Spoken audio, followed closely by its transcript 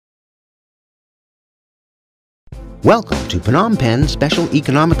Welcome to Phnom Penh Special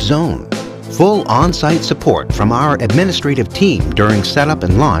Economic Zone. Full on-site support from our administrative team during setup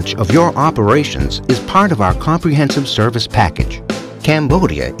and launch of your operations is part of our comprehensive service package.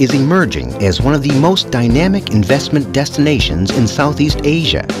 Cambodia is emerging as one of the most dynamic investment destinations in Southeast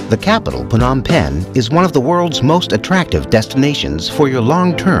Asia. The capital, Phnom Penh, is one of the world's most attractive destinations for your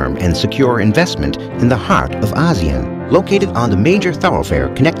long-term and secure investment in the heart of ASEAN. Located on the major thoroughfare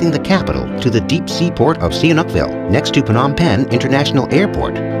connecting the capital to the deep seaport of Sihanoukville, next to Phnom Penh International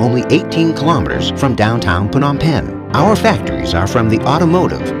Airport, only 18 kilometers from downtown Phnom Penh. Our factories are from the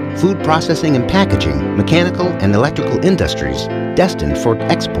automotive, food processing and packaging, mechanical and electrical industries, destined for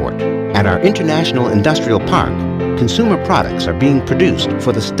export. At our International Industrial Park, consumer products are being produced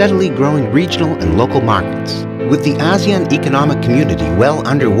for the steadily growing regional and local markets. With the ASEAN Economic Community well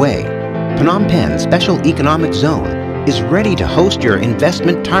underway, Phnom Penh Special Economic Zone is ready to host your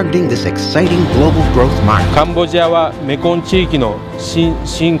investment targeting this exciting global growth market. カンボジアはメコン地域の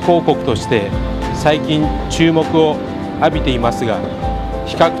新興国として最近注目を浴びていますが、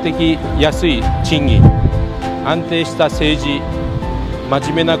比較的安い賃金、安定した政治、真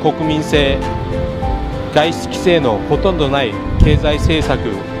面目な国民性、外出規制のほとんどない経済政策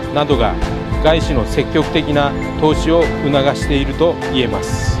などが外資の積極的な投資を促していると言えま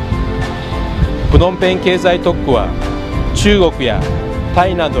す。プノンペン経済特区は中国やタ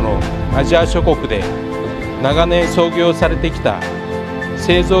イなどのアジア諸国で長年操業されてきた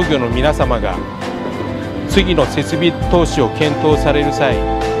製造業の皆様が次の設備投資を検討される際、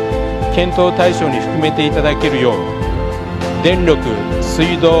検討対象に含めていただけるよう電力、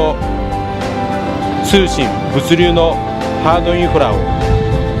水道、通信、物流のハードインフラを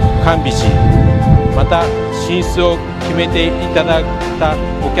完備し、また進出を決めていただいた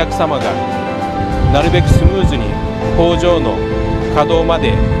お客様がなるべくスムーズに工場の稼働ま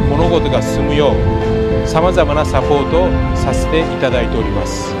で物事が進むようさまざまなサポートをさせていただいておりま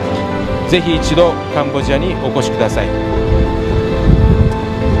す。ぜひ一度カンボジアにお越しください。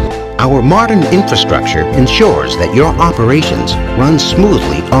Our modern infrastructure ensures that your operations run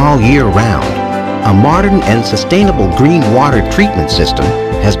smoothly all year round. A modern and sustainable green water treatment system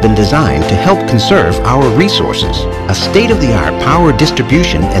has been designed to help conserve our resources. A state-of-the-art power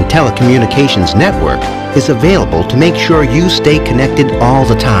distribution and telecommunications network is available to make sure you stay connected all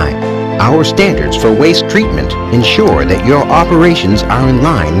the time. Our standards for waste treatment ensure that your operations are in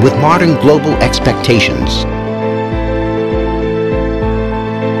line with modern global expectations.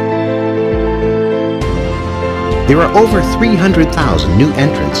 There are over 300,000 new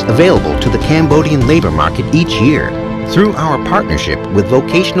entrants available to the Cambodian labor market each year. Through our partnership with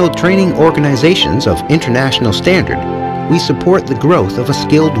vocational training organizations of international standard, we support the growth of a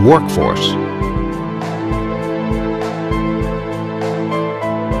skilled workforce.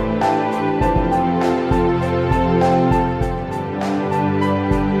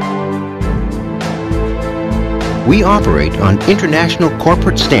 We operate on international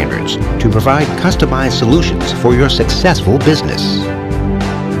corporate standards to provide customized solutions for your successful business.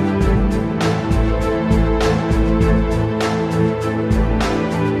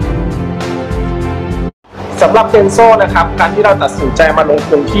 สำหรับเบนโซนะครับการที่เราตัดสินใจมาลง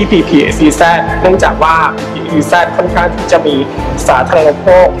ทุนที่ PPSEZ เนื่องจากว่า PPSEZ ค่อนข้างที่จะมีสาธารณูปโภ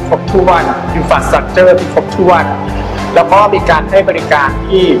คครบถ้วน Infrastructure ที่ครบถ้วนแล้วก็มีการให้บริการ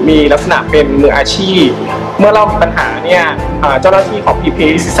ที่มีลักษณะเป็นมืออาชีพเมื่อเรามีปัญหาเนี่ยเจ้าหน้าที่ของ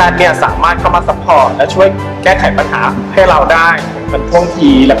PPSEZ เนี่ยสามารถเข้ามาซัพพอร์ตและช่วยแก้ไขปัญหาให้เราได้มันท่วง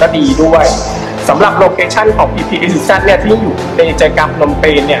ทีแล้วก็ดีด้วยสำหรับโลเคชันของ PPSEZ เนี่ยที่อยู่ในใจกลางพนมเป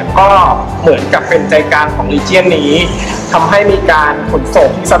ญเนี่ยก็เหมือนกับเป็นใจกลางของรีเจียนนี้ทำให้มีการขนส่ง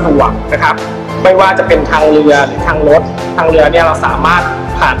ที่สะดวกนะครับไม่ว่าจะเป็นทางเรือหรือทางรถทางเรือเนี่ยเราสามารถ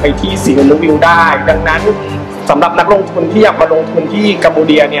ผ่านไปที่สีนุวิวได้ดังนั้นสำหรับนักลงทุนที่อยากมาลงทุนที่กัมพู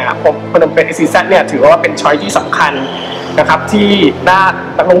ชาเนี่ยพนมเปญ PPSEZ เนี่ยถือว่าเป็นช้อยที่สำคัญนะครับที่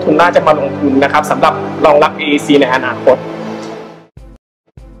นักลงทุนน่าจะมาลงทุนนะครับสำหรับรองรับ AEC ในอนาคต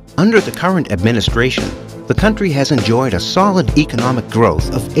Under the current administration, the country has enjoyed a solid economic growth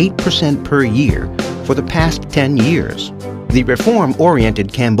of 8% per year for the past 10 years. The reform-oriented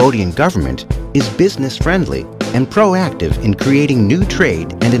Cambodian government is business-friendly and proactive in creating new trade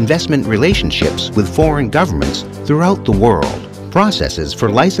and investment relationships with foreign governments throughout the world. Processes for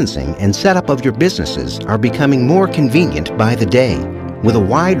licensing and setup of your businesses are becoming more convenient by the day, with a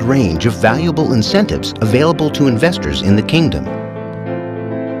wide range of valuable incentives available to investors in the kingdom.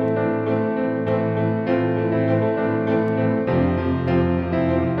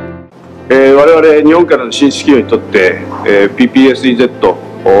 我々日本からの進出企業にとって、PPSEZ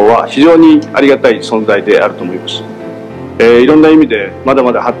は非常にありがたい存在であると思います。いろんな意味でまだ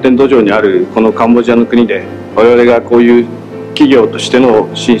まだ発展途上にあるこのカンボジアの国で我々がこういう企業として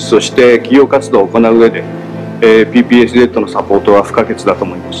の進出をして企業活動を行う上で、PPSEZ のサポートは不可欠だと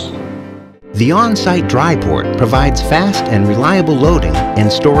思います。The on-site dry port provides fast and reliable loading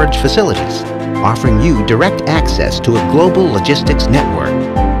and storage facilities, offering you direct access to a global logistics network.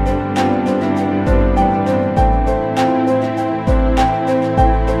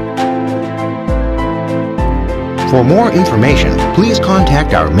 For more information, please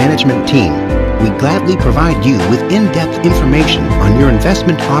contact our management team. We gladly provide you with in-depth information on your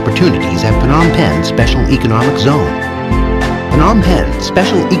investment opportunities at Phnom Penh Special Economic Zone. Phnom Penh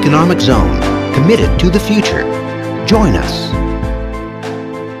Special Economic Zone, committed to the future. Join us.